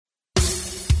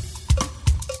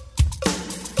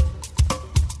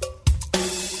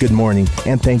Good morning,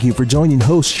 and thank you for joining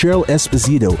host Cheryl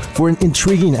Esposito for an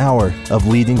intriguing hour of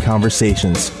leading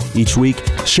conversations. Each week,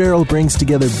 Cheryl brings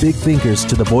together big thinkers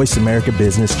to the Voice America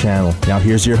Business Channel. Now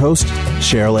here's your host,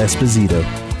 Cheryl Esposito.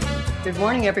 Good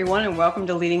morning, everyone, and welcome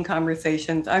to Leading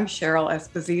Conversations. I'm Cheryl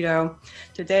Esposito.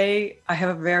 Today, I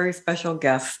have a very special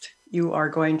guest. You are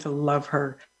going to love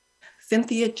her,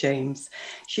 Cynthia James.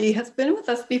 She has been with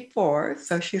us before,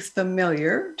 so she's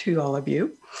familiar to all of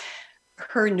you.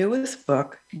 Her newest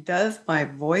book, Does My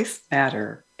Voice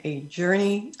Matter? A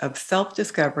Journey of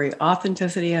Self-Discovery,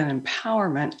 Authenticity, and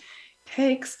Empowerment,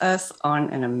 takes us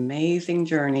on an amazing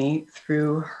journey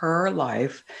through her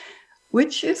life,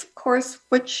 which is, of course,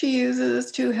 what she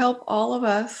uses to help all of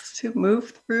us to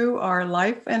move through our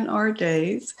life and our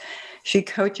days. She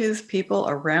coaches people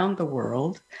around the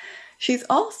world. She's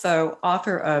also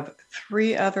author of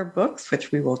 3 other books,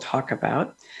 which we will talk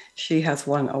about. She has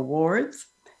won awards.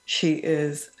 She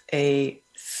is a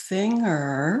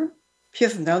singer. She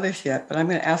doesn't know this yet, but I'm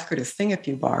going to ask her to sing a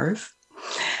few bars.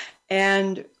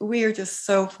 And we are just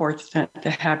so fortunate to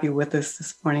have you with us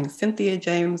this morning. Cynthia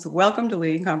James, welcome to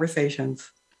Leading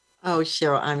Conversations. Oh,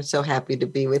 Cheryl, I'm so happy to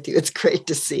be with you. It's great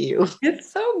to see you.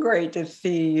 It's so great to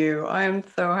see you. I'm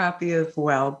so happy as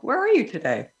well. Where are you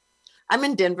today? I'm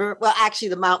in Denver. Well, actually,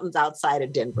 the mountains outside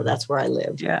of Denver. That's where I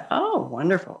live. Yeah. Oh,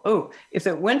 wonderful. Oh, is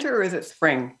it winter or is it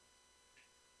spring?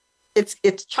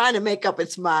 It's trying to make up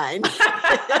its mind.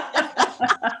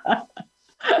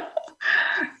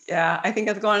 Yeah, I think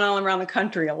it's going on around the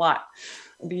country a lot,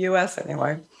 the U.S.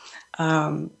 anyway.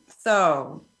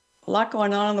 So a lot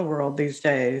going on in the world these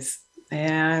days.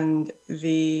 And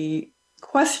the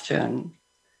question,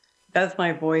 does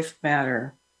my voice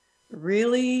matter,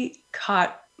 really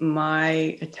caught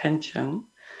my attention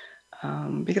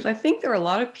because I think there are a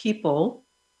lot of people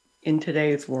in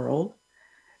today's world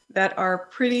that are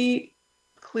pretty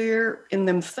clear in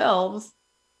themselves.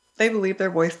 They believe their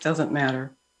voice doesn't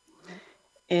matter.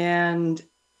 And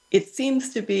it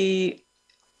seems to be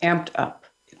amped up.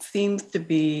 It seems to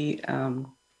be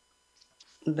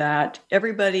that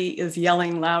everybody is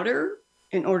yelling louder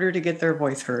in order to get their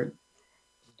voice heard.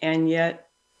 And yet,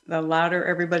 the louder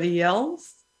everybody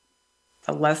yells,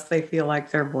 the less they feel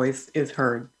like their voice is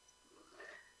heard.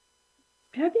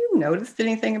 Have you noticed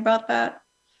anything about that?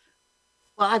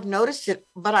 Well, I've noticed it,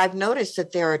 but I've noticed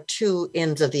that there are 2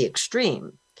 ends of the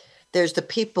extreme. There's the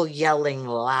people yelling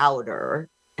louder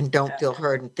and don't feel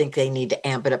heard and think they need to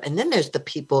amp it up. And then there's the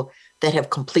people that have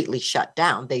completely shut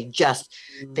down. They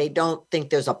don't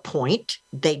think there's a point.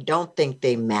 They don't think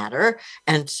they matter.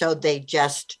 And so they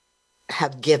just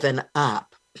have given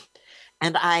up.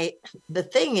 And the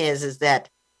thing is that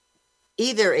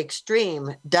either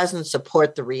extreme doesn't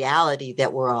support the reality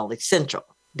that we're all essential,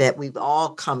 that we've all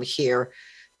come here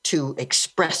to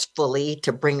express fully,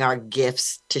 to bring our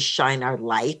gifts, to shine our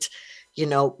light,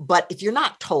 but if you're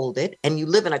not told it and you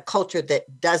live in a culture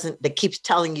that keeps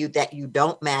telling you that you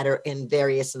don't matter in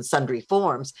various and sundry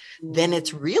forms, then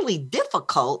it's really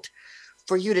difficult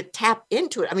for you to tap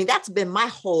into it. I mean, that's been my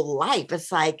whole life.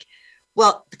 It's like,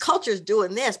 well, the culture is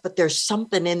doing this, but there's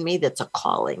something in me that's a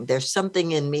calling. There's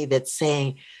something in me that's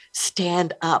saying,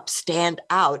 stand up, stand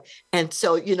out. And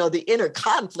so, the inner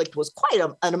conflict was quite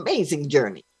an amazing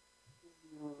journey.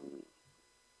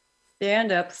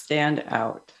 Stand up, stand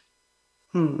out.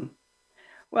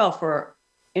 Well, for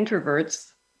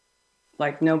introverts,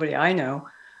 like nobody I know,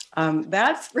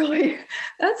 that's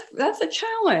a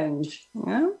challenge.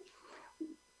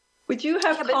 Would you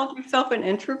have called yourself an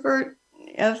introvert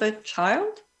as a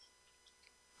child?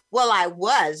 Well, I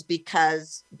was,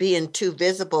 because being too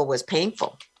visible was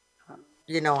painful.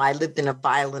 I lived in a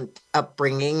violent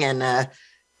upbringing and a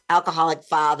alcoholic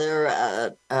father,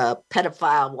 a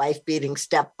pedophile, wife-beating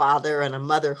stepfather, and a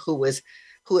mother who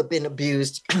had been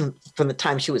abused from the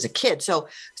time she was a kid. So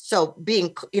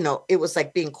being, it was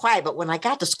like being quiet. But when I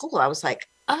got to school, I was like,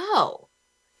 oh,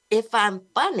 if I'm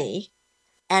funny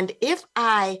and if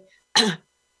I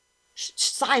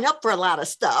sign up for a lot of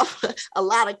stuff, a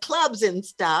lot of clubs and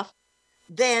stuff,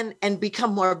 then and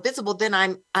become more visible, then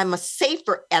I'm a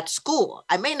safer at school.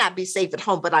 I may not be safe at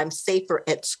home, but I'm safer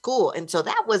at school. And so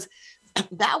that was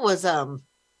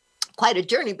quite a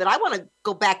journey. But I want to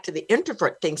go back to the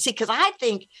introvert thing. See, because I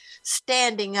think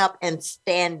standing up and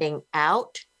standing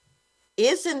out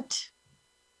isn't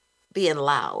being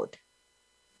loud.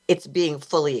 It's being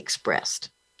fully expressed.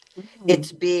 Mm-hmm.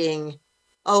 It's being,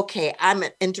 okay, I'm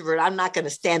an introvert. I'm not going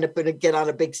to stand up and get on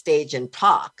a big stage and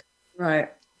talk. Right.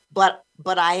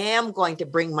 But I am going to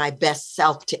bring my best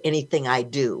self to anything I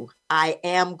do. I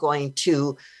am going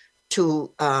to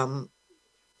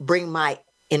bring my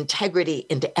integrity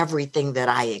into everything that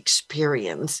I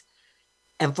experience.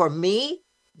 And for me,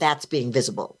 that's being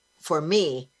visible. For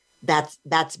me,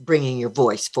 that's bringing your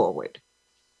voice forward.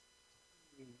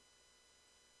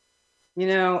 You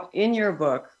know, in your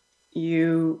book,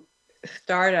 you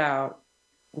start out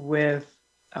with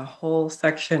a whole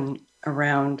section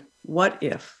around what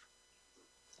if,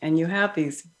 and you have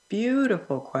these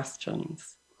beautiful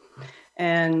questions.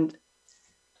 And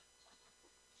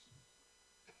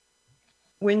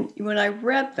when I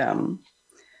read them,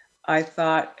 I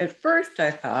thought,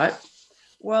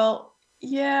 well,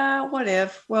 yeah, what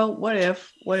if? Well, what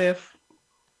if?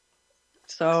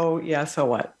 So, yeah, so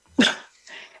what?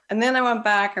 And then I went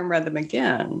back and read them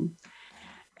again.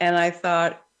 And I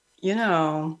thought, you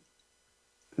know,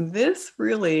 this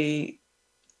really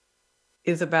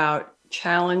is about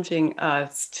challenging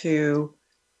us to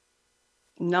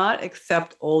not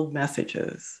accept old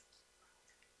messages,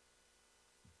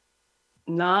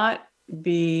 not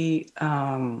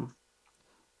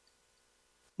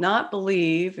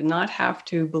have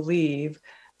to believe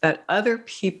that other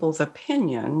people's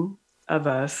opinion of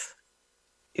us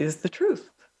is the truth,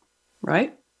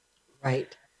 right?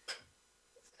 Right.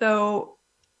 So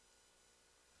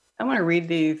I want to read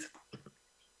these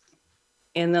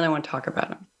and then I want to talk about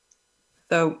them.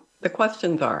 So the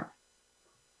questions are,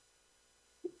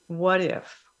 what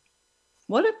if?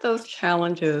 What if those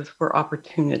challenges were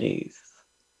opportunities?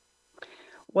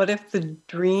 What if the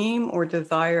dream or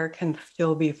desire can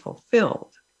still be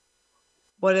fulfilled?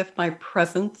 What if my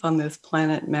presence on this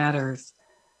planet matters?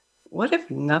 What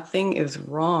if nothing is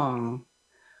wrong?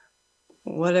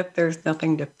 What if there's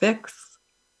nothing to fix?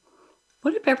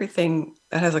 What if everything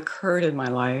that has occurred in my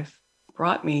life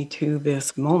brought me to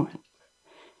this moment?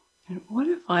 And what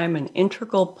if I'm an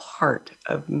integral part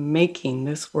of making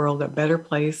this world a better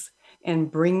place and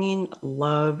bringing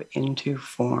love into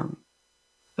form?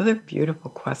 Those are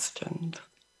beautiful questions.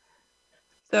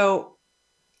 So,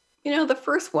 you know, the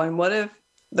first one, what if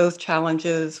those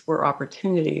challenges were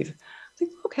opportunities? I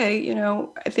think, okay, you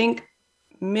know, I think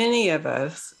many of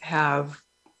us have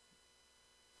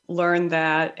learned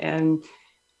that, and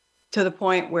to the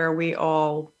point where we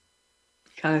all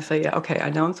kind of say, yeah, okay, I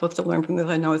know I'm supposed to learn from this.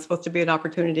 I know it's supposed to be an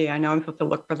opportunity. I know I'm supposed to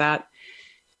look for that.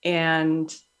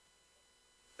 And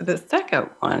the second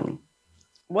one,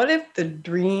 what if the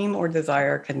dream or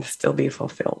desire can still be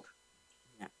fulfilled?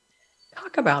 Yeah.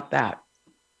 Talk about that.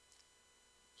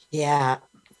 Yeah.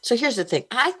 So here's the thing.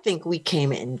 I think we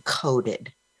came encoded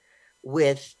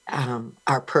with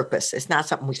our purpose. It's not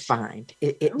something we find.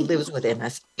 It lives within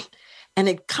us. And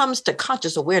it comes to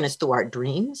conscious awareness through our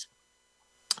dreams,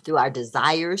 through our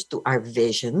desires, through our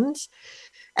visions.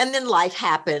 And then life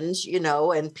happens, you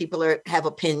know, and people have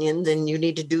opinions, and you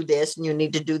need to do this and you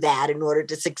need to do that in order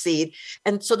to succeed.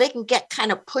 And so they can get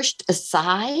kind of pushed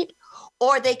aside,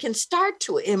 or they can start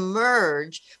to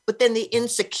emerge, but then the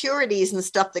insecurities and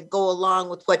stuff that go along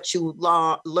with what you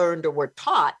learned or were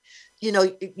taught, you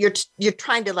know, you're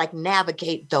trying to like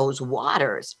navigate those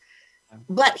waters.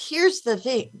 But here's the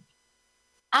thing.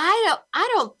 I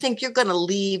don't think you're going to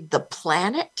leave the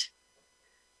planet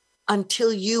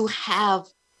until you have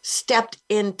stepped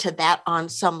into that on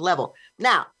some level.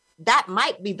 Now, that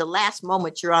might be the last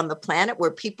moment you're on the planet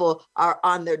where people are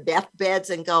on their deathbeds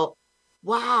and go,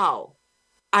 wow,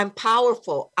 I'm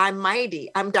powerful, I'm mighty,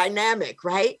 I'm dynamic,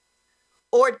 right?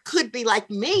 Or it could be like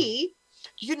me,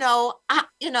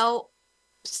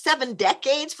 7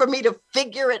 decades for me to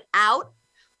figure it out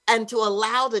and to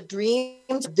allow the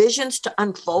dreams, visions to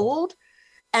unfold.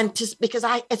 And because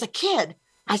as a kid,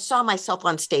 I saw myself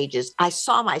on stages. I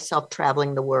saw myself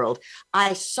traveling the world.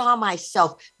 I saw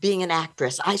myself being an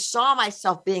actress. I saw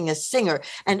myself being a singer.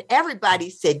 And everybody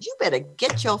said, you better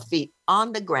get your feet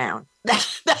on the ground.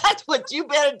 That's what you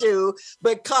better do,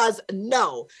 because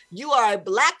no, you are a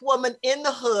Black woman in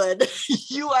the hood.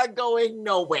 You are going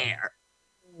nowhere.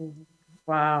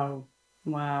 Wow.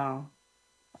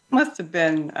 Must have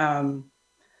been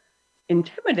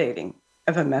intimidating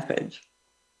as a message.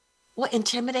 Well,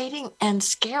 intimidating and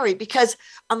scary, because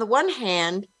on the one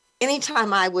hand,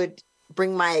 anytime I would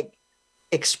bring my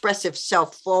expressive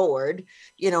self forward,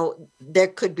 there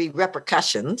could be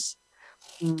repercussions.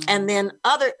 Mm. And then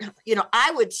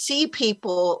I would see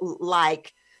people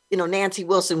like, Nancy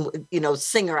Wilson,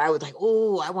 singer. I was like,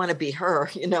 oh, I want to be her,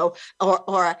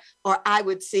 or I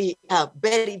would see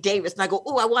Betty Davis and I go,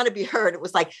 oh, I want to be her. And it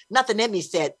was like nothing in me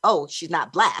said, oh, she's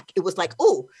not Black. It was like,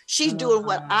 oh, she's doing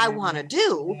what I want to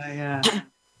do. Yeah.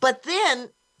 But then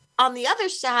on the other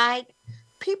side,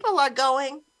 people are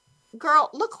going, girl,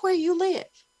 look where you live.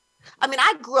 I mean,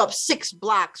 I grew up 6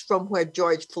 blocks from where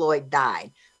George Floyd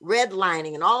died.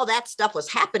 Redlining and all that stuff was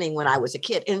happening when I was a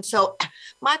kid. And so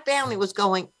my family was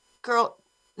going, girl,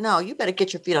 no, you better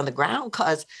get your feet on the ground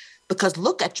because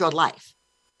look at your life.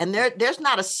 And there's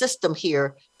not a system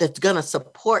here that's going to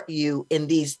support you in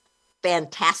these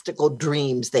fantastical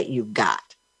dreams that you've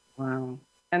got. Wow.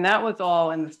 And that was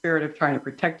all in the spirit of trying to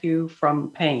protect you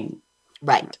from pain.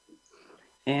 Right.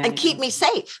 And keep me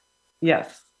safe.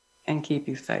 Yes. And keep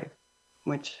you safe,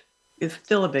 which is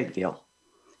still a big deal.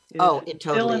 It totally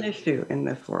still an issue in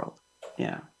this world.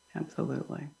 Yeah,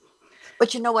 absolutely.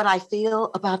 But you know what I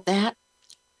feel about that?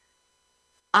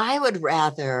 I would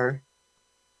rather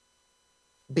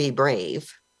be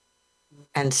brave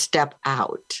and step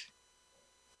out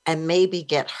and maybe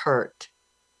get hurt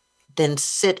than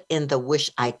sit in the wish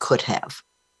I could have.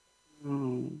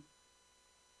 When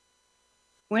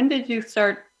did you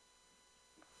get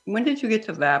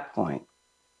to that point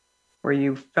where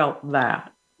you felt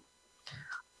that?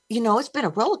 It's been a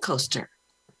roller coaster.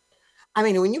 I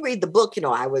mean, when you read the book,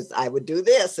 I would do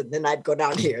this and then I'd go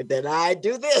down here. Then I'd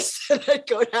do this and I'd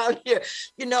go down here,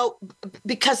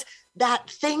 because that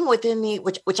thing within me,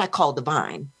 which I call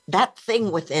divine, that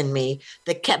thing within me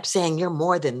that kept saying, you're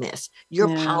more than this. You're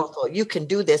powerful. You can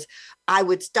do this. I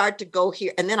would start to go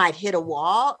here and then I'd hit a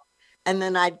wall and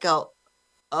then I'd go,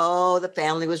 oh, the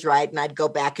family was right. And I'd go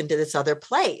back into this other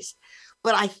place.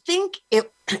 But I think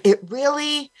it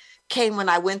really came when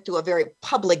I went through a very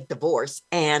public divorce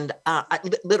and I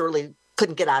literally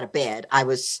couldn't get out of bed. I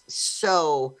was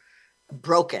so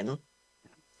broken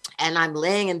and I'm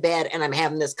laying in bed and I'm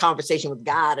having this conversation with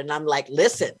God and I'm like,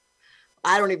 listen,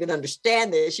 I don't even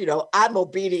understand this. I'm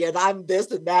obedient. I'm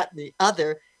this and that and the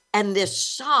other. And this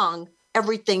song,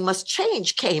 Everything Must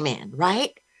Change, came in,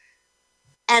 right?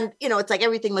 And, it's like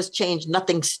everything must change.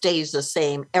 Nothing stays the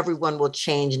same. Everyone will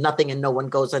change. Nothing and no one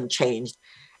goes unchanged.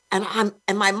 And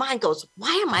my mind goes,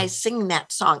 why am I singing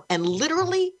that song? And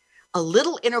literally a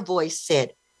little inner voice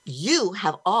said, you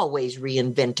have always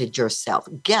reinvented yourself.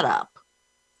 Get up,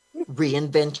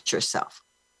 reinvent yourself.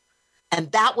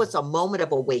 And that was a moment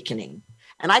of awakening.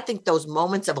 And I think those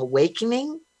moments of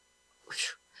awakening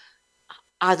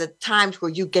are the times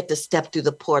where you get to step through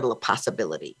the portal of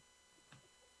possibility.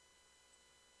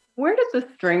 Where did the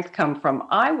strength come from?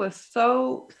 I was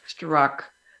so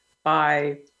struck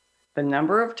by the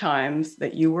number of times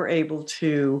that you were able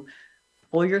to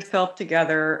pull yourself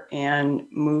together and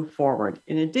move forward.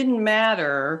 And it didn't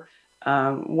matter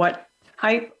what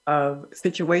type of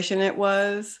situation it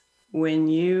was when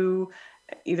you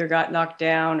either got knocked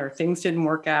down or things didn't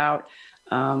work out.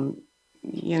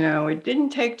 It didn't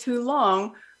take too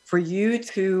long for you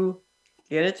to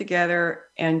get it together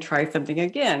and try something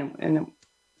again. And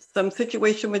some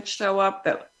situation would show up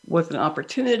that was an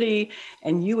opportunity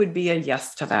and you would be a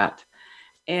yes to that.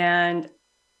 And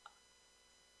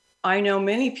I know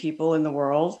many people in the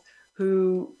world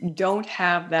who don't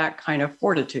have that kind of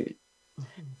fortitude.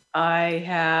 Mm-hmm. I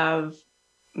have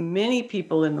many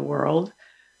people in the world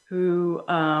who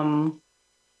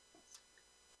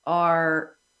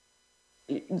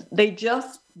they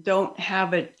just don't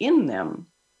have it in them.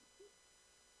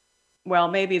 Well,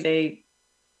 maybe they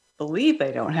believe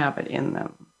they don't have it in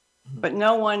them, but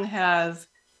no one has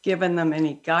given them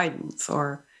any guidance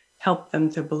or helped them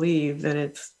to believe that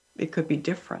it could be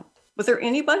different. Was there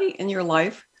anybody in your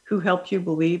life who helped you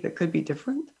believe it could be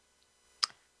different?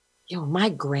 My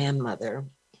grandmother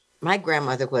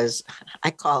was,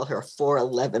 I call her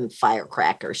 4'11"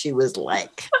 firecracker. She was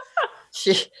like,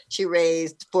 she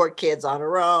raised 4 kids on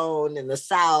her own in the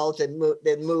South and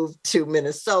then moved to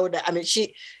Minnesota. I mean,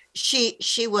 she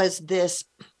was this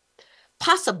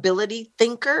possibility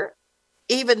thinker,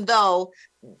 even though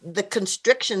the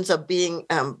constrictions of being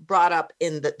brought up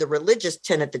in the religious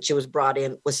tenet that she was brought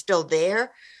in was still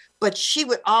there. But she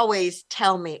would always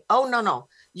tell me, oh, no,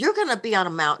 you're going to be on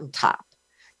a mountaintop.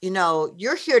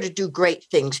 You're here to do great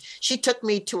things. She took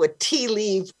me to a tea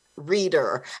leaf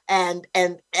reader and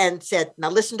said,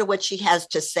 now listen to what she has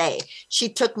to say. She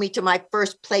took me to my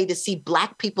first play to see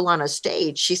Black people on a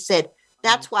stage. She said,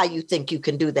 that's why you think you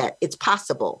can do that. It's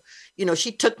possible.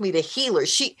 She took me to healers.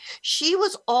 She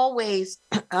was always,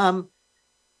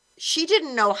 she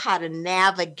didn't know how to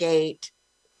navigate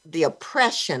the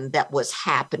oppression that was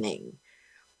happening,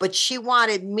 but she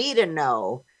wanted me to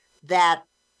know that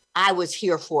I was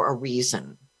here for a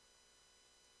reason.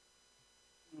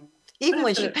 Even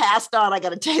when she passed on, I got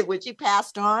to tell you, when she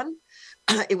passed on,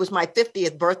 it was my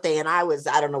 50th birthday and I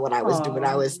don't know what I was doing.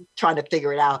 I was trying to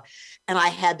figure it out. And I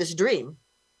had this dream.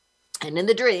 And in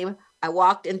the dream, I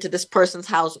walked into this person's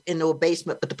house into a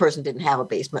basement, but the person didn't have a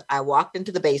basement. I walked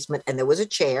into the basement and there was a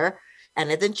chair. And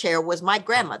in the chair was my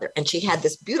grandmother. And she had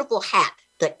this beautiful hat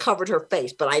that covered her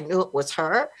face, but I knew it was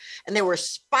her. And there were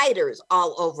spiders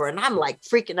all over. And I'm like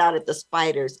freaking out at the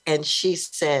spiders. And she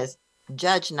says,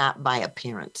 judge not by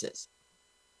appearances.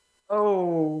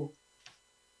 Oh,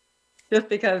 just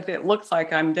because it looks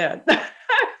like I'm dead.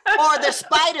 Or the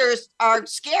spiders are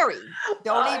scary.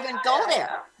 Don't even go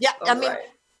there. Yeah. Oh, I mean, right.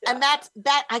 Yeah. and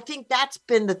I think that's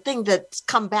been the thing that's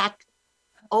come back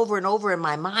over and over in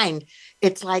my mind.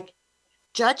 It's like,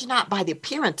 judge not by the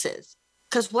appearances.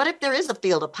 Because what if there is a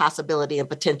field of possibility and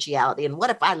potentiality? And what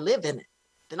if I live in it?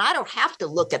 Then I don't have to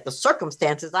look at the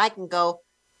circumstances. I can go,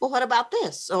 well, what about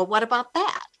this? Or what about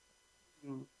that?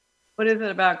 What is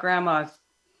it about grandmas?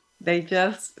 They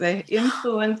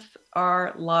influence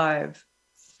our lives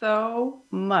so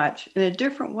much in a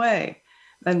different way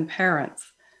than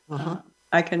parents.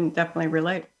 I can definitely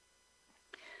relate.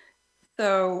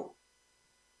 So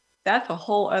that's a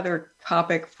whole other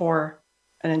topic for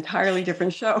an entirely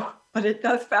different show, but it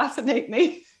does fascinate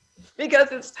me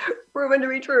because it's proven to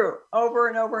be true over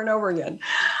and over and over again.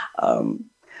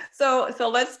 So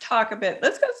let's talk a bit.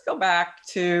 Let's go back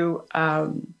to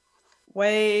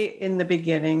way in the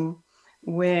beginning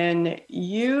when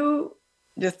you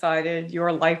decided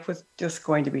your life was just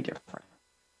going to be different.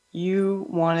 You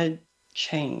wanted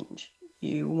change.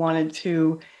 You wanted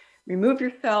to remove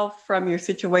yourself from your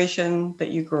situation that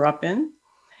you grew up in.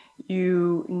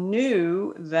 You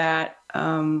knew that,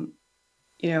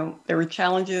 there were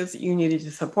challenges. You needed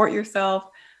to support yourself.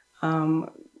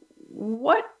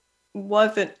 What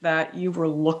was it that you were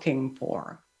looking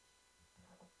for?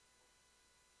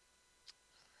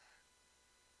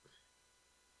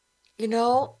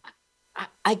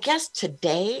 I guess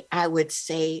today I would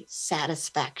say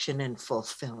satisfaction and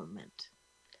fulfillment.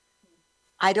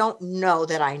 I don't know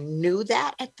that I knew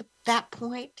that at that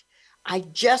point. I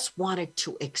just wanted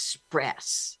to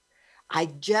express. I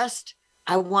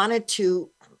wanted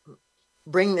to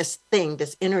bring this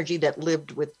energy that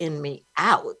lived within me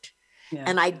out. Yeah.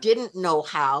 And I didn't know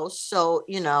how. So,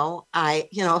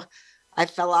 I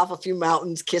fell off a few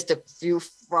mountains, kissed a few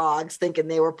frogs, thinking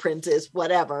they were princes,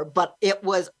 whatever. But it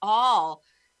was all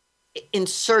in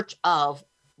search of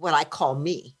what I call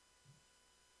me.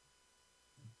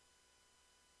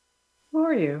 Who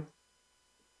are you?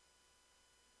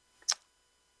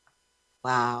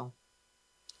 Wow.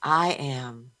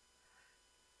 I'm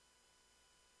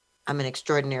an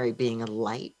extraordinary being of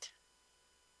light.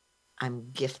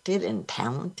 I'm gifted and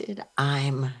talented.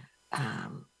 I'm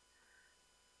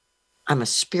a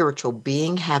spiritual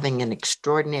being having an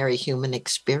extraordinary human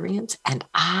experience. And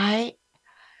I'm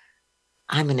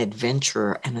an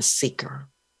adventurer and a seeker.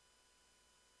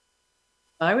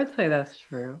 I would say that's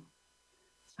true.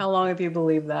 How long have you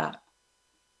believed that?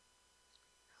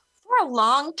 For a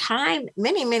long time,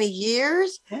 many, many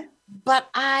years. Yeah. But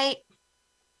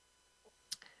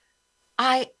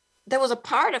there was a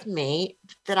part of me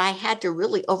that I had to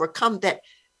really overcome that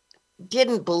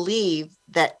didn't believe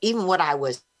that even what I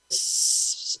was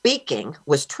speaking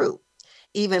was true.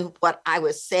 Even what I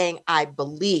was saying I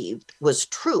believed was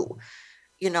true.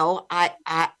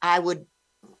 I would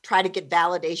try to get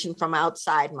validation from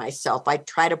outside myself. I'd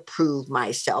try to prove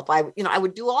myself. I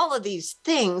would do all of these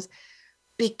things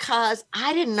because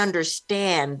I didn't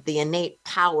understand the innate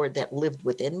power that lived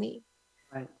within me.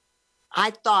 Right.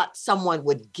 I thought someone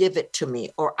would give it to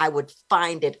me or I would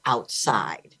find it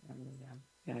outside.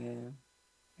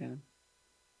 Yeah.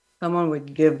 Someone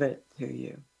would give it to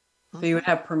you. So you would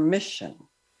have permission,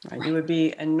 right? You would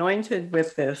be anointed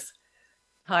with this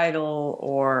title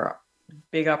or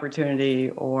big opportunity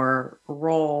or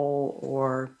role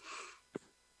or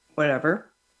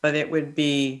whatever, but it would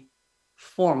be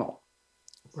formal.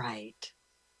 Right.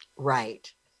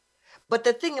 But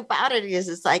the thing about it is,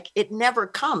 it's like it never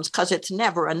comes because it's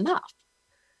never enough.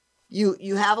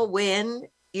 You have a win,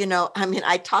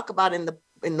 I talk about in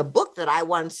the book that I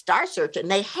won Star Search,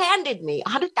 and they handed me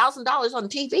 $100,000 on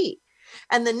TV.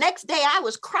 And the next day I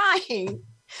was crying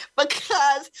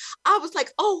because I was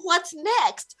like, oh, what's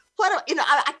next?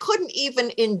 I couldn't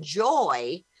even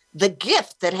enjoy the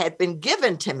gift that had been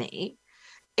given to me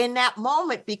in that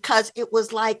moment because it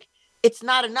was like, it's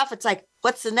not enough. It's like,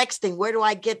 what's the next thing? Where do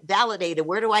I get validated?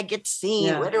 Where do I get seen?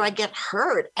 Yeah. Where do I get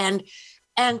heard? And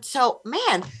so,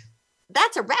 man,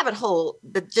 that's a rabbit hole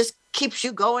that just keeps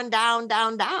you going down,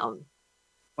 down, down.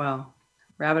 Well,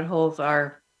 rabbit holes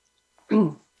are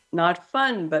not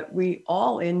fun, but we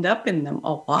all end up in them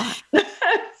a lot.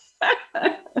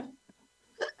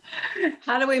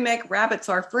 How do we make rabbits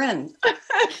our friends?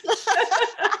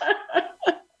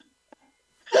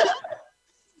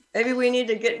 Maybe we need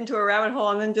to get into a rabbit hole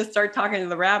and then just start talking to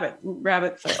the rabbit.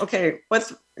 Rabbit's like, okay,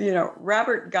 what's,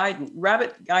 rabbit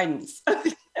guidance.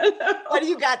 What do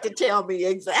you got to tell me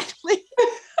exactly?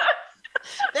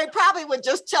 They probably would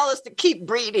just tell us to keep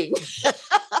breeding.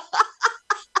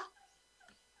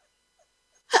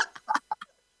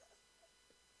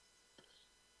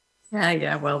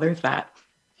 Yeah, well, there's that.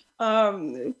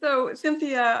 So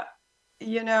Cynthia,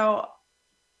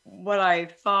 what I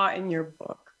saw in your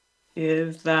book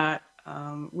is that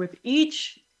with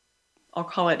each, I'll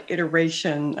call it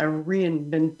iteration of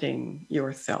reinventing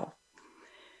yourself,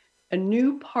 a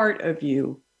new part of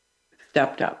you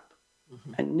stepped up.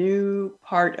 Mm-hmm. A new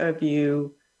part of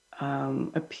you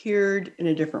appeared in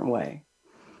a different way.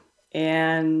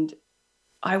 And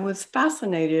I was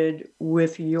fascinated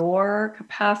with your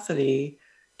capacity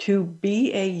to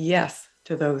be a yes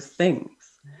to those things,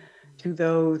 to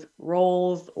those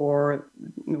roles or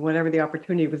whatever the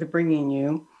opportunity was bringing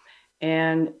you.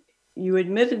 And you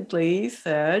admittedly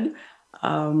said,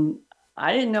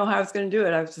 I didn't know how I was going to do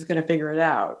it. I was just going to figure it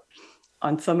out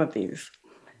on some of these.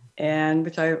 And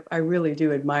which I really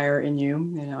do admire in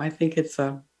you. I think it's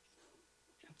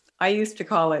I used to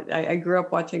call it, I grew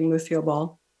up watching Lucille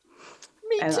Ball.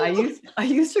 Me and too. I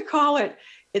used to call it,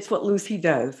 it's what Lucy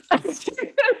does.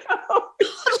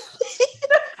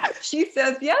 She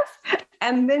says yes,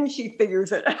 and then she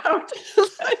figures it out.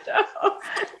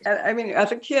 And, I mean,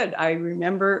 as a kid, I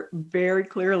remember very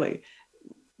clearly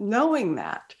knowing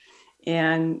that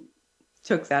and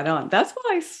took that on. That's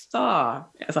what I saw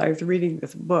as I was reading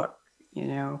this book.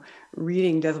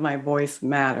 Reading Does My Voice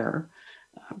Matter?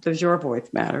 Does Your Voice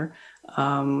Matter?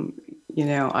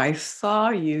 I saw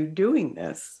you doing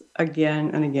this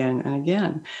again and again and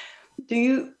again. Do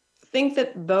you think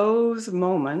that those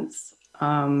moments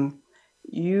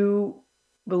you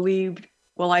believed,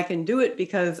 well, I can do it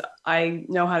because I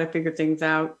know how to figure things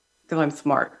out because I'm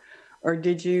smart? Or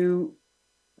did you,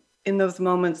 in those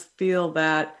moments, feel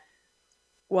that,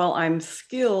 well, I'm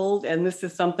skilled and this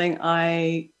is something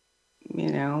I,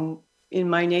 in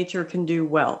my nature can do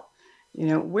well?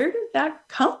 Where did that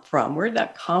come from? Where did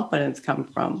that confidence come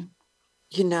from?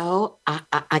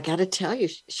 I got to tell you,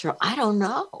 Cheryl, I don't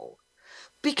know.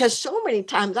 Because so many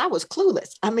times I was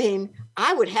clueless. I mean,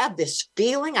 I would have this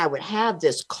feeling, I would have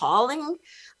this calling.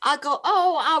 I'd go,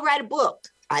 oh, I'll write a book.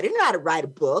 I didn't know how to write a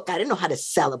book. I didn't know how to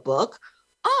sell a book.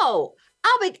 Oh,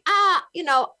 I'll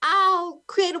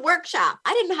create a workshop.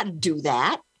 I didn't know how to do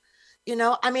that.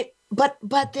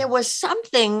 But there was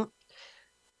something,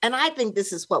 and I think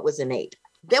this is what was innate.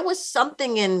 There was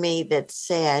something in me that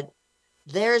said,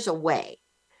 there's a way.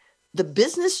 The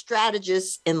business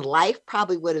strategists in life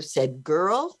probably would have said,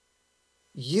 girl,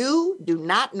 you do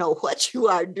not know what you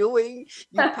are doing.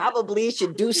 You probably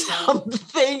should do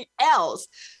something else.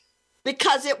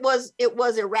 Because it was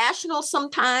irrational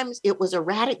sometimes, it was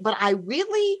erratic, but I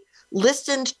really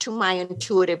listened to my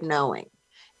intuitive knowing.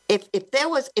 If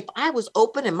I was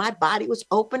open and my body was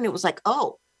open, it was like,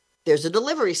 oh, there's a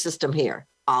delivery system here.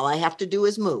 All I have to do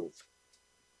is move.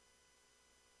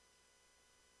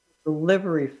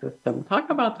 Delivery system.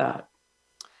 Talk about that.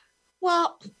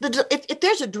 Well, if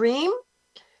there's a dream,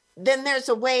 then there's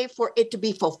a way for it to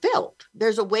be fulfilled.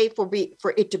 There's a way for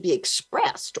it to be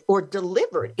expressed or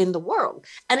delivered in the world.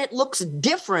 And it looks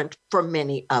different for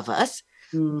many of us.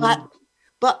 Mm.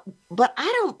 But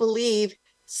I don't believe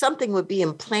something would be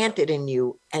implanted in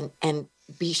you and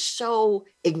be so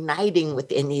igniting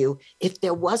within you if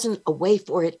there wasn't a way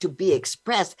for it to be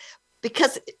expressed.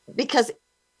 Because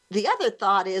the other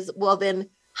thought is, well, then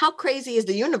how crazy is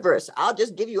the universe? I'll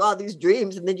just give you all these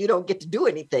dreams and then you don't get to do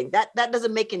anything. That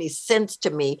doesn't make any sense to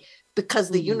me because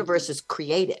the universe is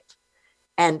creative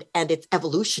and it's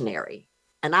evolutionary.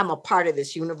 And I'm a part of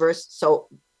this universe. So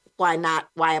why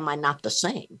am I not the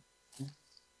same?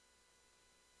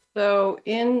 So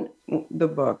in the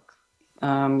book,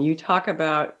 you talk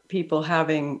about people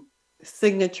having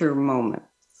signature moments.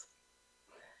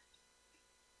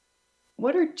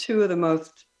 What are two of the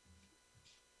most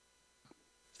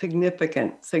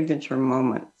significant signature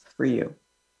moments for you?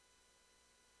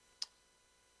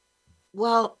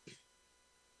 Well,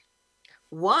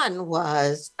 one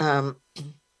was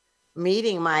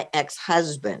meeting my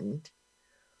ex-husband,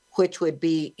 which would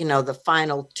be, the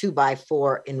final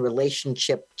 2x4 in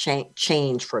relationship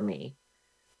change for me.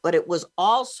 But it was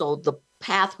also the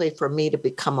pathway for me to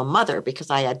become a mother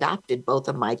because I adopted both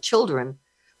of my children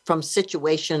from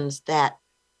situations that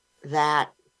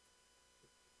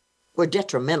were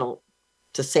detrimental,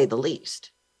 to say the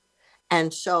least.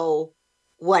 And so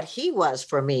what he was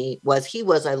for me was he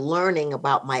was a learning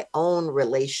about my own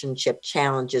relationship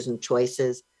challenges and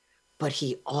choices, but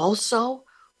he also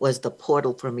was the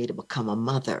portal for me to become a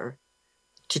mother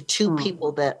to two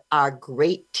people that are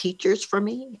great teachers for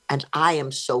me. And I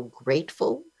am so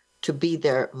grateful to be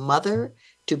their mother,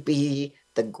 to be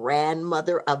the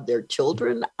grandmother of their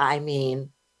children. I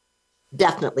mean,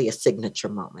 definitely a signature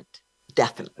moment.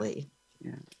 Definitely.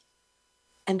 Yeah.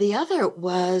 And the other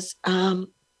was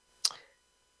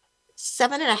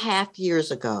 7.5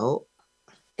 years ago,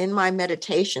 in my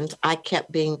meditations, I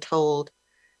kept being told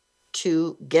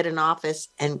to get an office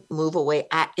and move away.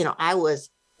 I was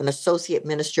an associate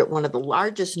minister at one of the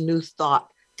largest New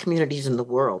Thought communities in the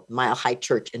world, Mile High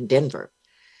Church in Denver.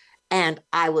 And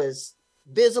I was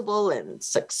visible and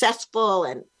successful,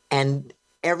 and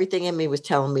everything in me was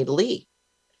telling me to leave.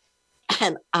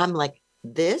 And I'm like,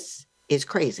 this is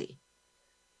crazy.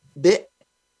 But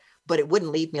it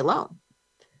wouldn't leave me alone.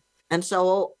 And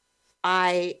so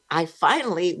I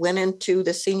finally went into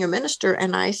the senior minister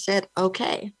and I said,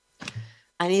 okay,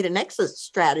 I need an exit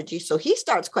strategy. So he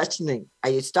starts questioning, are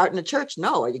you starting a church?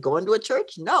 No. Are you going to a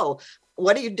church? No.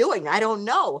 What are you doing? I don't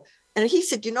know. And he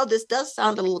said, this does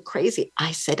sound a little crazy.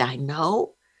 I said, I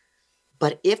know,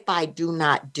 but if I do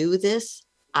not do this,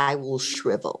 I will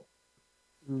shrivel.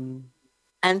 Mm.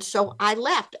 And so I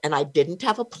left, and I didn't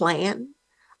have a plan.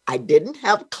 I didn't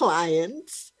have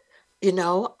clients.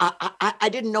 I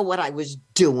didn't know what I was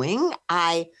doing.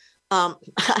 I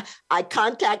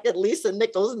contacted Lisa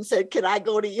Nichols and said, can I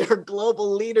go to your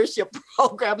global leadership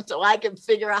program so I can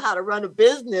figure out how to run a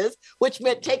business, which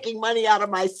meant taking money out of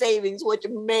my savings, which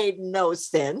made no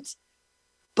sense.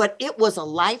 But it was a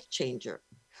life changer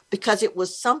because it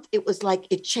was like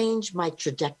it changed my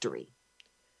trajectory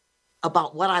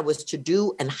about what I was to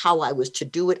do and how I was to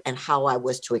do it and how I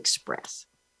was to express.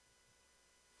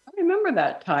 I remember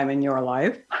that time in your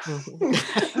life.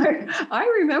 I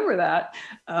remember that.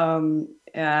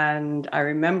 And I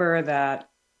remember that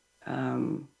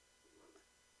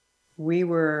we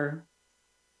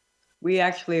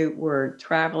actually were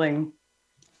traveling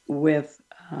with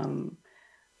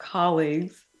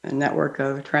colleagues, a network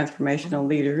of transformational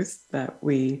leaders that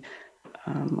we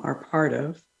are part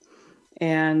of.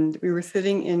 And we were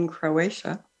sitting in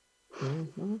Croatia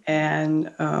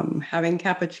and having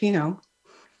cappuccino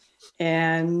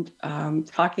and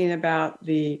talking about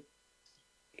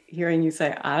hearing you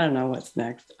say, I don't know what's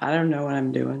next. I don't know what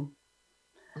I'm doing.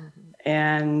 Mm-hmm.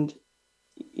 And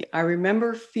I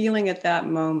remember feeling at that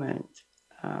moment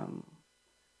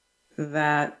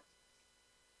that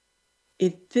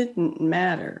it didn't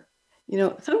matter.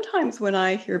 Sometimes when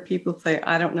I hear people say,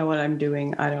 I don't know what I'm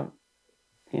doing, I don't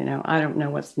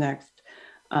know what's next.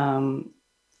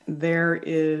 There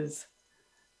is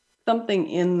something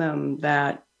in them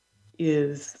that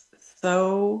is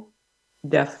so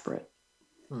desperate.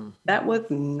 Mm-hmm. That was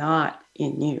not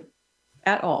in you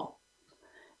at all.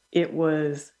 It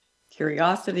was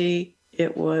curiosity.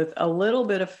 It was a little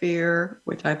bit of fear,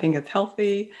 which I think is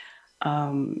healthy.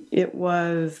 It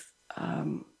was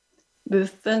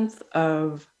this sense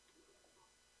of,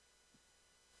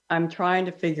 I'm trying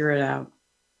to figure it out.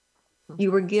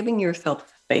 You were giving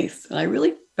yourself space. And I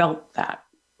really felt that.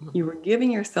 You were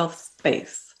giving yourself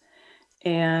space.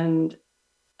 And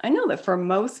I know that for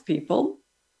most people,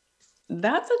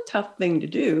 that's a tough thing to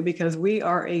do because we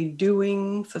are a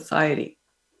doing society.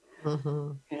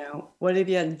 Mm-hmm. What have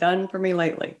you done for me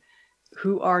lately?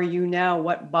 Who are you now?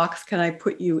 What box can I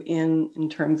put you in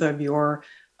terms of your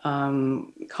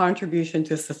contribution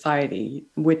to society,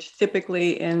 which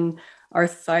typically in our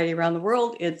society around the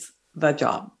world, it's the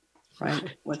job,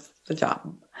 right? What's the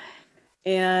job?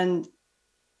 And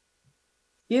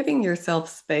giving yourself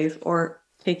space or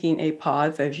taking a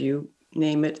pause, as you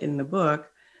name it in the book,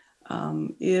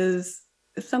 is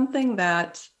something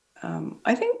that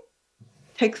I think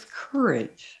takes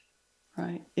courage,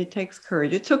 right? It takes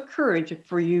courage. It took courage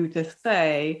for you to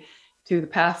say to the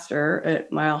pastor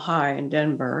at Mile High in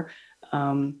Denver,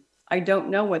 I don't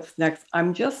know what's next.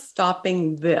 I'm just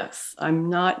stopping this. I'm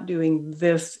not doing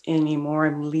this anymore.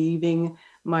 I'm leaving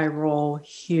my role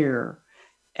here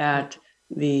at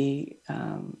the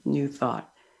New Thought.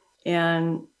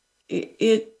 And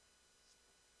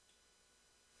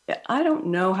I don't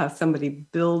know how somebody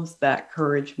builds that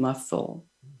courage muscle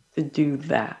to do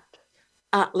that.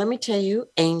 Let me tell you,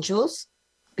 angels,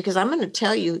 because I'm going to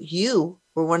tell you, you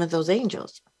were one of those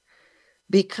angels,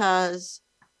 because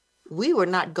we were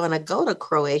not going to go to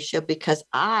Croatia because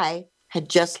I had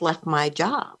just left my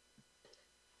job.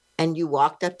 And you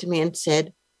walked up to me and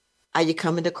said, are you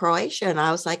coming to Croatia? And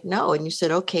I was like, no. And you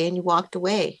said, okay. And you walked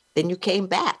away. Then you came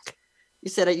back. You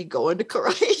said, are you going to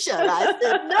Croatia? And I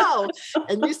said, no.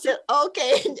 And you said,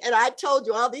 okay. And I told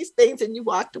you all these things and you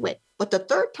walked away. But the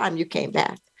third time you came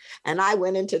back and I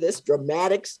went into this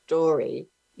dramatic story,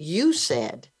 you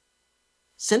said,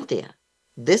 Cynthia,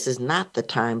 this is not the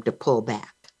time to pull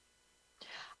back.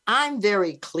 I'm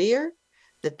very clear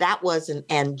that was an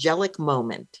angelic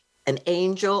moment, an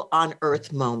angel on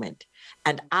earth moment.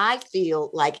 And I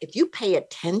feel like if you pay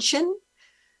attention,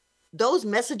 those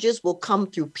messages will come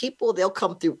through people. They'll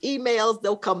come through emails.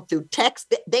 They'll come through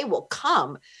text. They will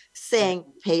come saying,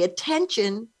 pay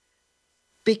attention,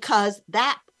 because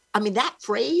that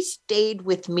phrase stayed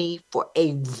with me for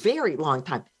a very long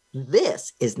time.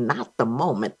 This is not the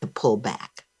moment to pull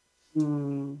back.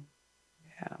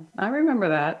 Yeah, I remember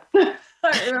that. I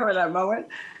remember that moment.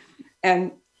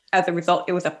 And as a result,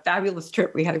 it was a fabulous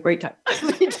trip. We had a great time.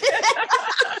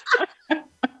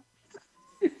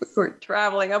 We were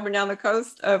traveling up and down the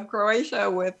coast of Croatia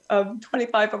with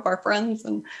 25 of our friends.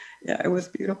 And yeah, it was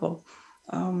beautiful.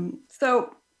 Let's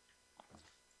talk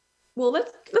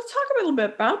a little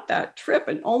bit about that trip,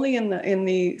 and only in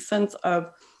the sense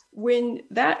of when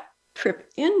that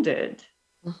trip ended,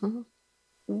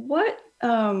 what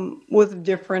was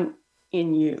different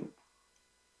in you?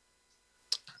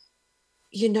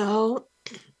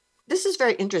 This is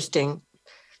very interesting,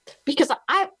 because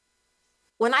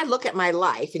when I look at my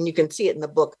life, and you can see it in the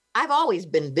book, I've always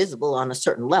been visible on a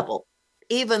certain level,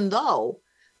 even though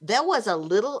there was a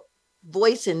little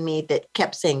voice in me that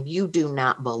kept saying, you do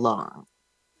not belong.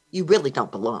 You really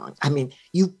don't belong. I mean,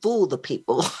 you fool the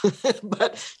people,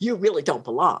 but you really don't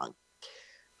belong.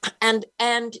 And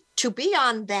to be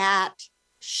on that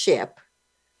ship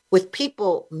with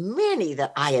people, many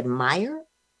that I admire,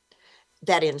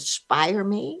 that inspire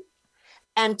me,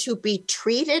 and to be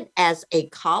treated as a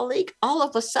colleague, all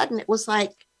of a sudden it was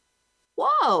like,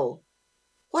 whoa,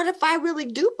 what if I really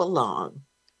do belong?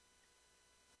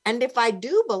 And if I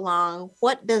do belong,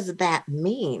 what does that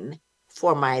mean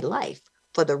for my life,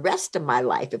 for the rest of my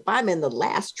life? If I'm in the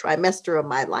last trimester of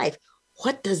my life,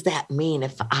 what does that mean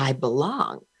if I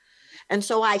belong? And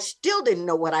so I still didn't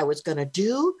know what I was going to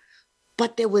do,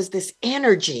 but there was this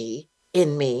energy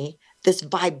in me, this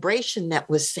vibration that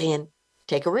was saying,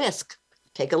 take a risk,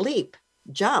 take a leap,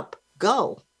 jump,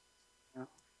 go.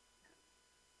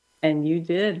 And you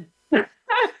did.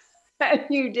 And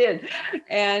you did.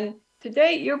 And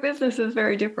today, your business is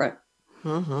very different.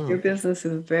 Your business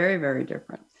is very, very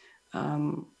different.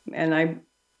 And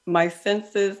my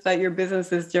sense is that your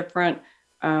business is different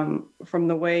from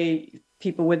the way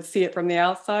people would see it from the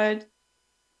outside.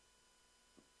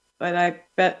 But I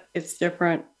bet it's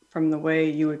different from the way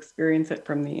you experience it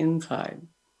from the inside.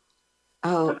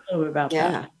 Oh, a little bit about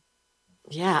that.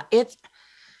 Yeah, it's,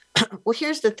 well,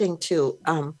 here's the thing too.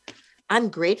 I'm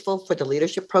grateful for the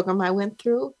leadership program I went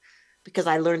through, because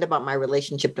I learned about my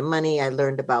relationship to money. I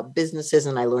learned about businesses,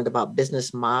 and I learned about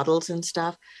business models and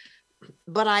stuff.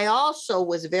 But I also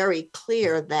was very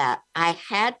clear that I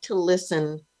had to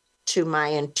listen to my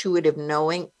intuitive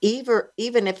knowing,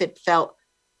 even if it felt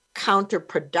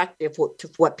counterproductive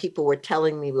to what people were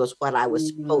telling me was what I was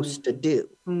supposed to do.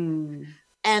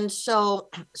 And so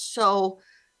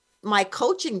my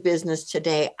coaching business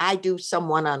today, I do some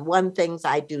one-on-one things.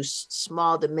 I do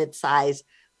small to mid-size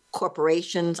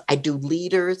corporations. I do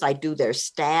leaders. I do their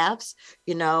staffs.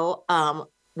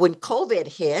 When COVID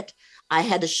hit, I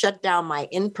had to shut down my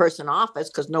in-person office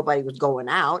because nobody was going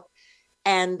out.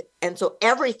 And so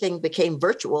everything became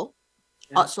virtual.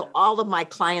 So all of my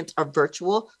clients are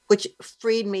virtual, which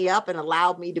freed me up and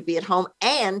allowed me to be at home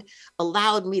and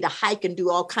allowed me to hike and do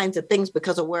all kinds of things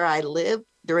because of where I lived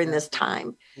during this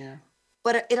time. Yeah.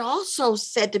 But it also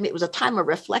said to me, it was a time of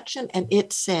reflection, and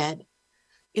it said,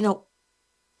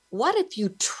 what if you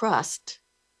trust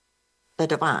the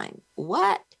divine?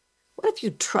 What if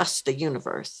you trust the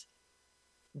universe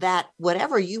that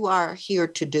whatever you are here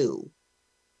to do,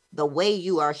 the way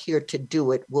you are here to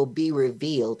do it will be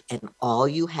revealed, and all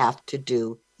you have to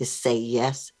do is say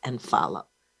yes and follow.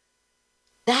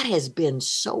 That has been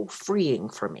so freeing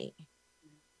for me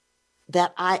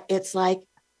that it's like,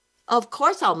 of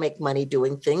course I'll make money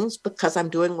doing things because I'm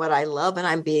doing what I love and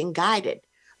I'm being guided.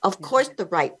 Of course the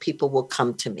right people will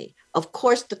come to me. Of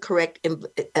course the correct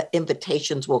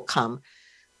invitations will come,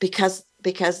 because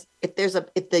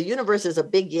if the universe is a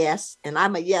big yes and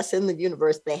I'm a yes in the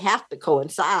universe, they have to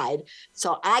coincide.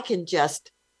 So I can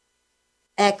just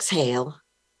exhale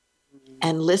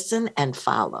and listen and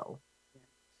follow.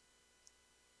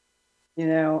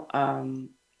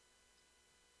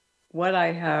 What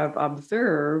I have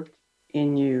observed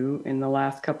in you in the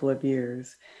last couple of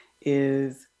years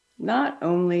is not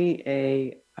only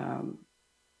a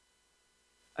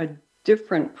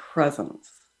different presence.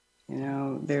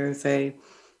 There's it's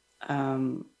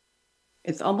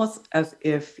almost as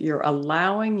if you're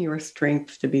allowing your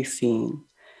strength to be seen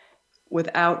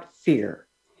without fear.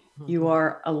 Mm-hmm. You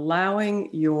are allowing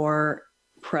your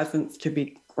presence to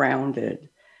be grounded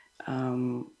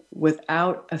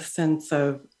without a sense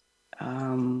of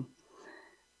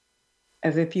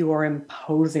as if you are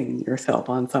imposing yourself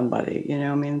on somebody.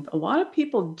 I mean, a lot of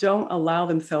people don't allow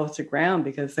themselves to ground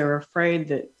because they're afraid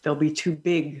that they'll be too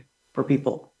big for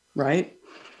people, right?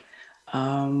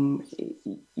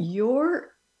 Your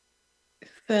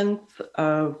sense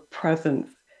of presence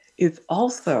is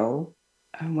also,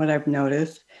 what I've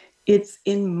noticed, it's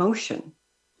in motion.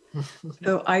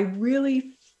 So I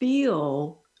really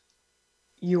feel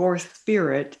your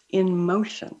spirit in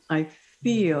motion. I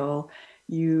feel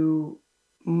you.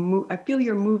 I feel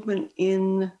your movement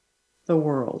in the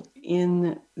world,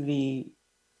 in the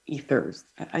ethers.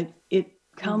 It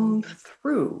comes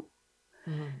through.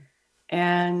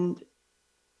 And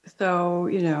so,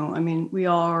 I mean, we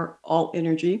are all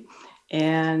energy.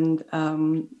 And,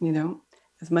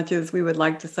 as much as we would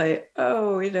like to say,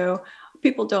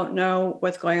 people don't know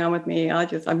what's going on with me,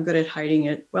 I'm good at hiding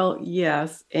it. Well,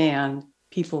 yes. And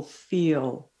people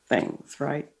feel things,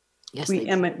 right? Yes, we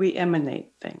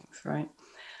emanate things, right?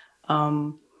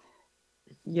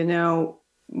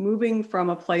 Moving from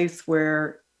a place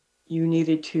where you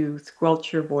needed to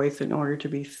squelch your voice in order to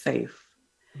be safe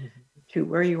to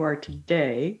where you are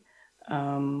today,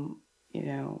 and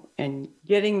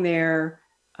getting there,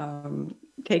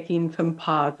 taking some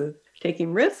pauses,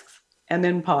 taking risks and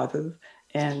then pauses.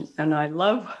 And I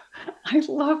love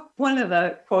one of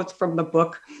the quotes from the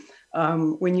book,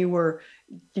 when you were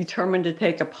determined to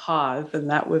take a pause, and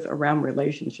that was around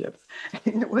relationships.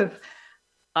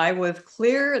 I was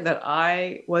clear that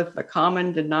I was the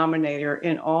common denominator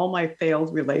in all my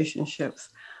failed relationships.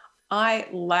 I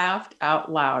laughed out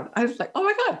loud. I was like, oh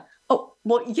my God. Oh,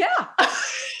 well, yeah.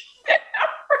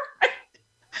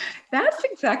 That's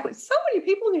exactly. So many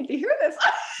people need to hear this.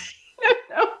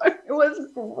 It was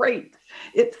great.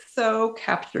 It so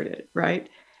captured it, right?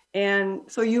 And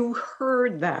so you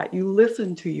heard that, you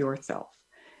listened to yourself.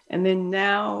 And then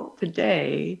now,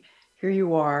 today, here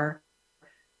you are,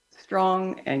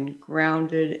 strong and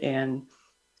grounded and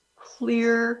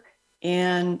clear,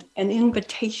 and an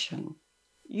invitation.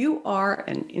 You are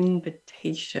an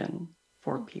invitation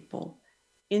for people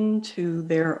into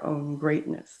their own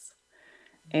greatness.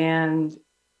 And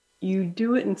you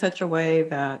do it in such a way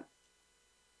that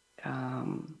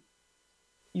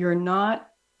you're not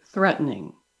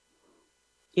threatening.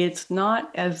 It's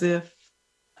not as if,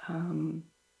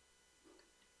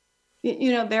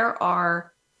 there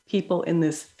are people in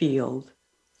this field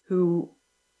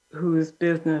whose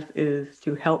business is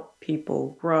to help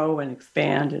people grow and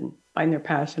expand and find their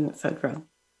passion, etc.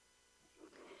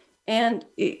 And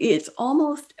it's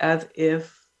almost as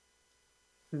if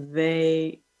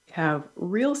they have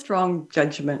real strong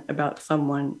judgment about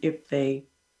someone if they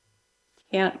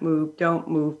can't move, don't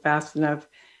move fast enough.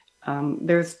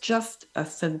 There's just a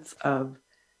sense of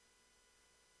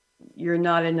you're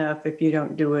not enough if you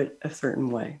don't do it a certain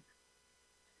way.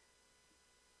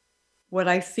 What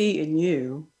I see in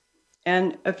you,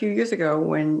 and a few years ago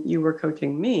when you were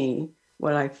coaching me,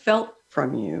 what I felt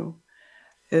from you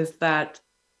is that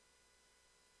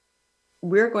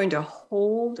we're going to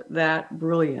hold that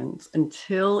brilliance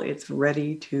until it's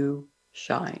ready to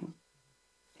shine,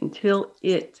 until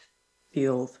it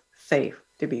feels safe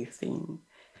to be seen.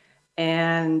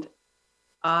 And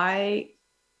I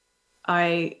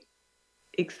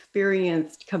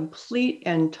experienced complete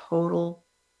and total,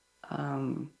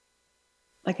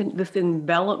 this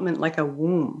envelopment, like a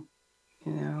womb,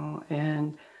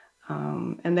 and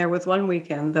there was one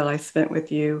weekend that I spent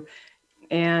with you,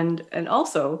 and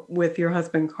also with your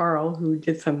husband, Carl, who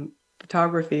did some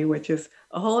photography, which is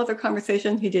a whole other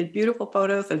conversation. He did beautiful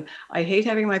photos, and I hate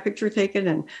having my picture taken,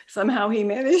 and somehow he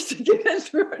managed to get it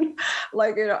through. And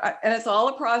and it's all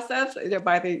a process.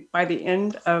 By the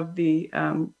end of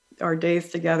our days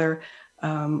together,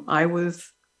 I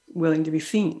was willing to be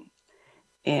seen,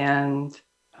 and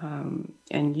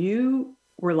you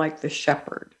were like the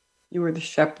shepherd. You were the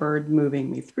shepherd moving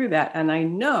me through that. And I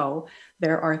know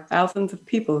there are thousands of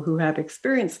people who have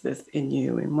experienced this in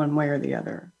you in one way or the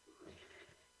other.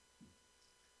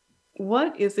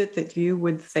 What is it that you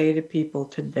would say to people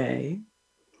today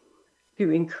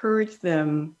to encourage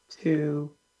them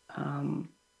to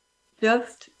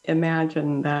just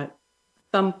imagine that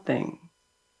something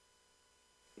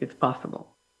is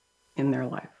possible in their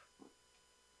life?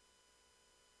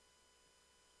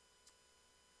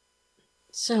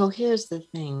 So here's the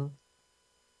thing.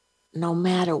 No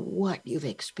matter what you've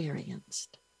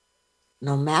experienced,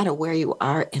 no matter where you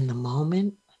are in the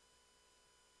moment,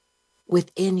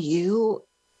 within you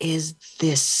is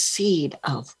this seed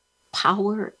of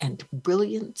power and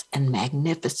brilliance and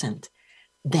magnificence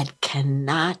that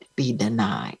cannot be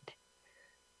denied.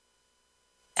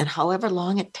 And however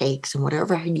long it takes and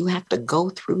whatever you have to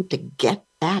go through to get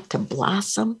that to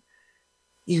blossom,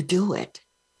 you do it.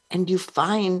 And you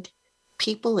find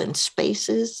people and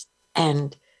spaces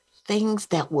and things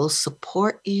that will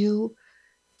support you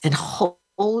and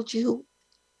hold you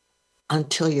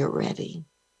until you're ready.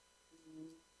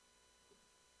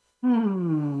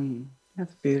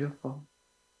 That's beautiful.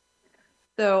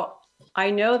 So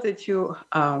I know that you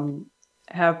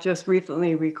have just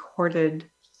recently recorded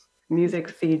music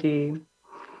CD.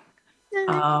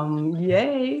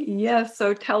 Yay. Yes.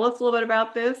 So tell us a little bit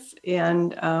about this.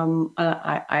 And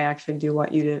I actually do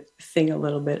want you to sing a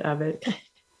little bit of it.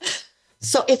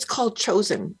 So it's called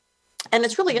Chosen. And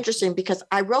it's really interesting because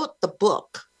I wrote the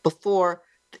book before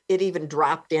it even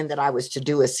dropped in that I was to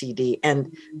do a CD.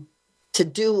 And to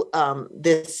do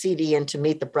this CD and to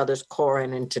meet the Brothers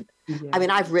Corin and to, I mean,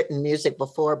 I've written music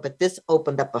before, but this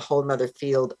opened up a whole nother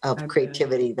field of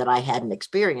creativity that I hadn't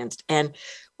experienced. And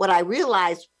what I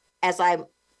realized as I'm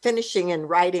finishing and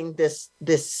writing this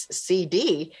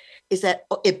CD is that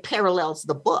it parallels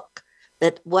the book,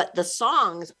 that what the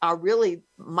songs are really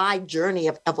my journey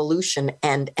of evolution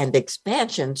and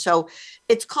expansion. So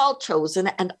it's called Chosen,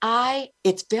 and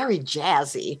it's very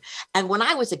jazzy. And when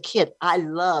I was a kid, I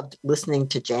loved listening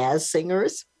to jazz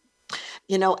singers,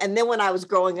 and then when I was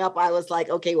growing up, I was like,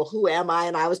 okay, well, who am I?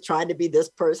 And I was trying to be this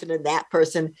person and that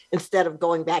person instead of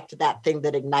going back to that thing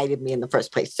that ignited me in the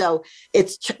first place. So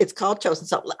it's called Chosen.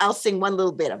 So I'll sing one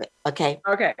little bit of it. Okay.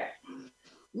 Okay.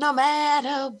 No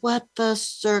matter what the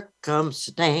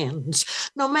circumstance,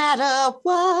 no matter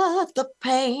what the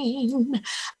pain,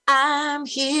 I'm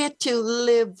here to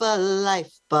live a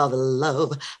life of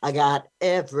love. I got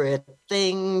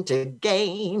everything to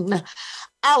gain.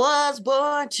 I was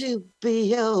born to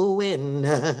be a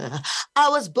winner. I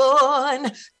was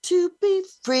born to be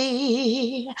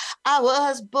free. I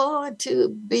was born to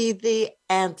be the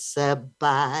answer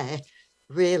by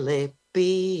really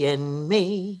being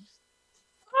me.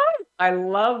 I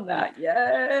love that.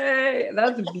 Yay.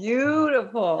 That's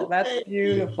beautiful. That's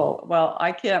beautiful. Well,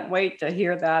 I can't wait to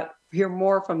hear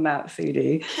more from that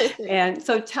CD. And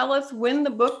so tell us when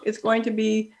the book is going to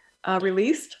be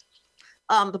released.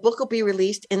 The book will be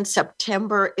released in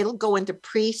September. It'll go into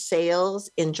pre-sales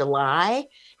in July.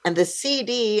 And the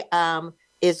CD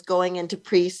is going into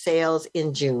pre-sales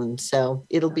in June. So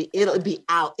it'll be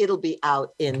out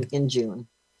in June.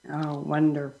 Oh,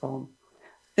 wonderful.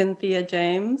 Cynthia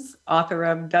James, author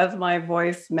of Does My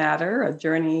Voice Matter? A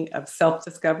Journey of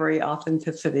Self-Discovery,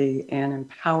 Authenticity, and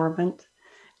Empowerment,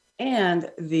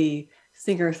 and the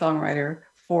singer-songwriter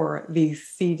for the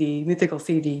musical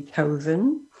CD,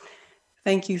 Chosen.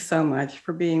 Thank you so much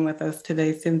for being with us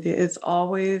today, Cynthia. It's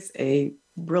always a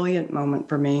brilliant moment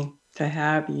for me to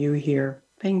have you here.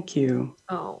 Thank you.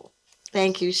 Oh,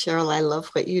 thank you, Cheryl. I love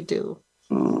what you do.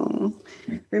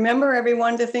 Remember,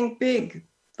 everyone, to think big.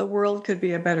 The world could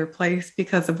be a better place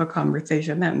because of a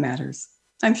conversation that matters.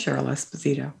 I'm Cheryl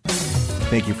Esposito.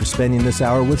 Thank you for spending this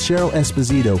hour with Cheryl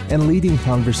Esposito and Leading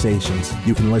Conversations.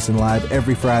 You can listen live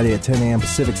every Friday at 10 a.m.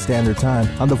 Pacific Standard Time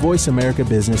on the Voice America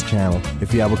Business Channel.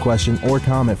 If you have a question or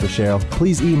comment for Cheryl,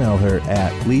 please email her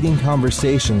at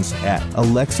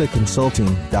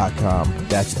leadingconversations@alexaconsulting.com.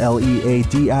 That's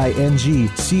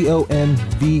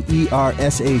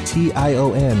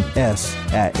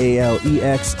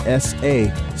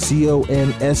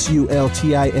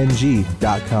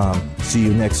See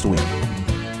you next week.